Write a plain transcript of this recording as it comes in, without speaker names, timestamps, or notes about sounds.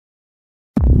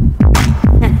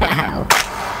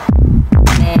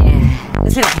Man,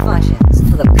 this is functions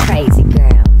full of crazy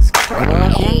girls.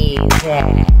 Crazy.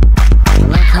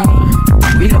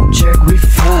 We don't jerk, we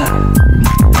fuck.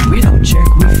 We don't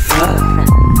jerk, we fuck.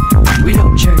 We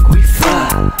don't jerk, we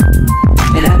fuck.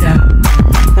 And I know.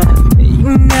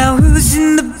 You know who's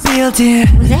in the building?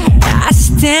 I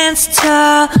stand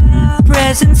tall.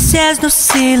 Presence has no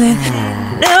ceiling,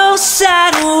 no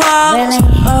sidewalls.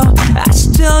 Oh, I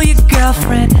stole your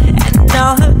girlfriend and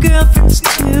all her girlfriends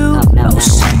too. Oh,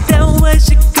 so that was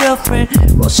your girlfriend.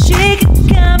 Well, she could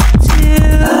come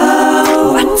too.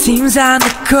 Oh, my team's on the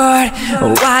court.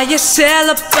 Why you sell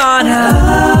up on her?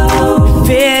 Oh,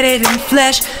 fitted in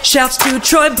flesh. Shouts to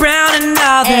Troy Brown and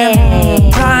all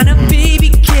them. Barnaby be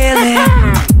killing.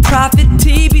 Prophet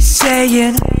T be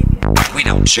saying, we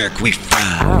don't jerk, we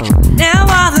fuck. Now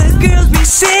all the girls be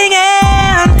singing,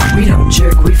 we don't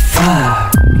jerk, we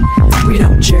fuck. We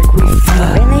don't jerk, we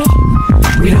fuck. Really?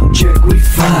 We don't jerk, we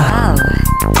fuck.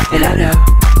 And I know.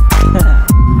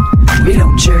 We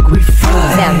don't jerk, we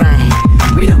fuck. Is that right?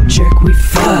 We don't jerk, we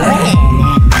fuck.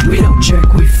 We don't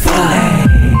jerk, we fuck.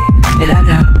 And I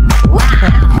know.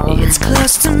 Wow. It's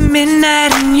close to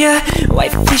midnight and your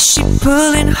white fishy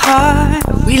pulling hard.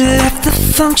 We left the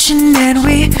function and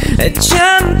we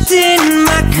jumped in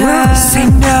my car. Say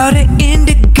no to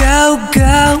Indigo,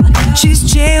 go. She's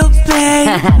jailbait.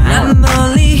 I'm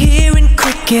only hearing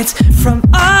crickets from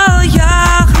all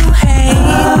y'all who hate.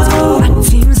 My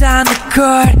team's on the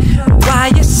court.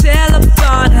 Why you sell up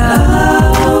on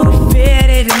her?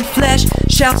 Fitted in flesh.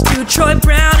 Shouts to Troy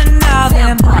Brown and all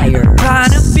them.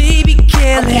 Barnaby be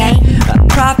killing.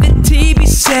 Prophet T be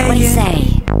saying, What do you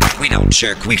say? we don't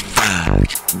jerk, we fuck.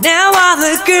 Now all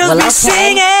the girls be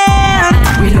singing,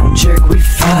 we don't jerk, we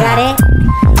fuck. Is that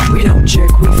it? We don't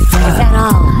jerk, we fuck. Is that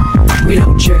all? We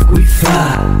don't jerk, we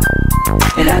fuck.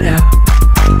 And I know.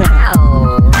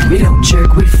 Wow. We don't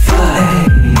jerk, we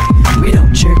fuck. We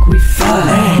don't jerk, we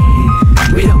fuck.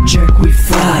 We don't jerk, we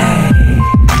fuck.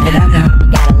 And I know.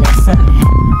 You gotta listen.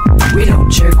 We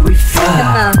don't jerk, we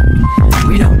fuck.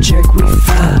 We don't jerk, we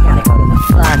fuck. Gotta go to the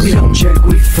function. We don't jerk,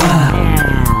 we fuck.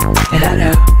 Yeah. And I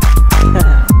know.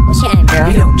 What's your name, girl?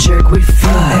 We don't jerk, we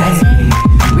fuck.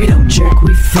 We don't jerk,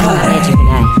 we fuck. How did you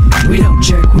tonight? We don't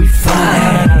jerk, we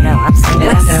fuck. No, I'm saying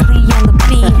Wesley on the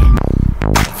beat.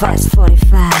 First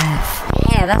 45.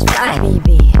 Yeah, that's right,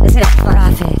 baby. This is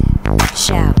Prophet.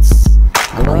 Shouts.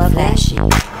 A little flashy.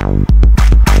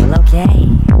 Well, okay.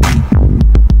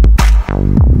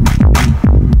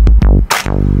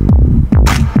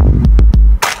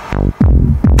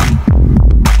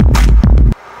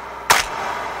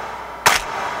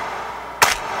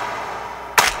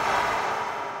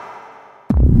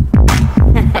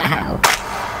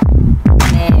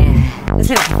 Man, this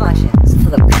is functions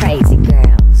full of crazy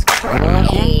girls.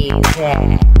 Crazy.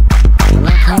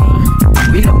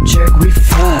 We don't jerk, we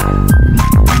fuck.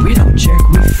 We don't jerk,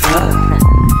 we fuck.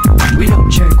 We don't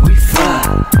jerk, we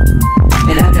fuck.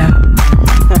 And I know.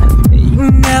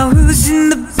 You know who's in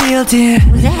the building?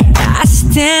 I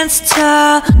stand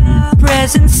tall.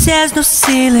 Presence has no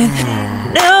ceiling,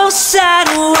 no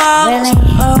sidewalls.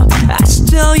 Oh, I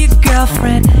stole your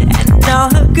girlfriend and all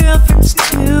her girlfriends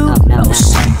too. Oh,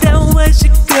 so that was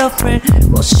your girlfriend.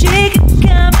 Well, she could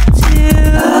come too.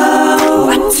 Oh,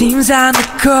 my team's on the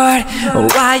court.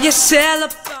 Why you sell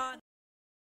up on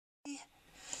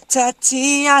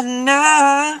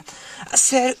Tatiana? I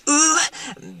said, ooh,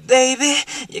 baby,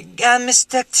 you got me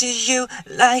stuck to you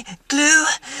like glue.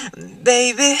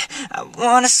 Baby, I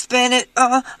wanna spend it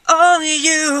all on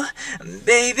you.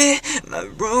 Baby, my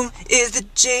room is the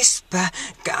G-spot.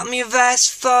 Got me Vice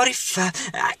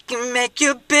 45. I can make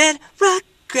your bed rock,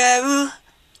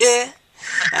 yeah.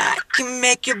 I can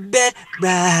make your bed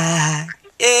rock,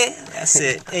 yeah. That's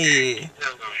it, hey.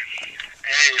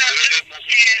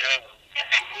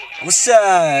 What's up?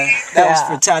 That was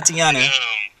for Tatiana.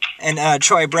 And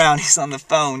Troy Brown, he's on the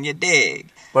phone, you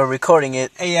dig? We're recording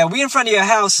it. Hey, we in front of your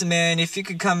house, man. If you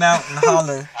could come out and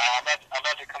holler. I'm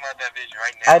about to come out that bitch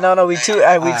right now. I know, we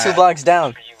two blocks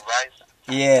down.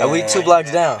 Yeah. We 2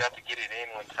 blocks down.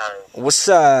 What's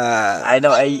up? I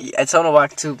know, I told him to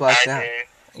walk 2 blocks down.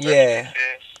 Yeah.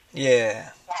 Yeah.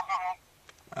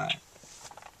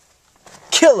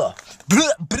 Killer!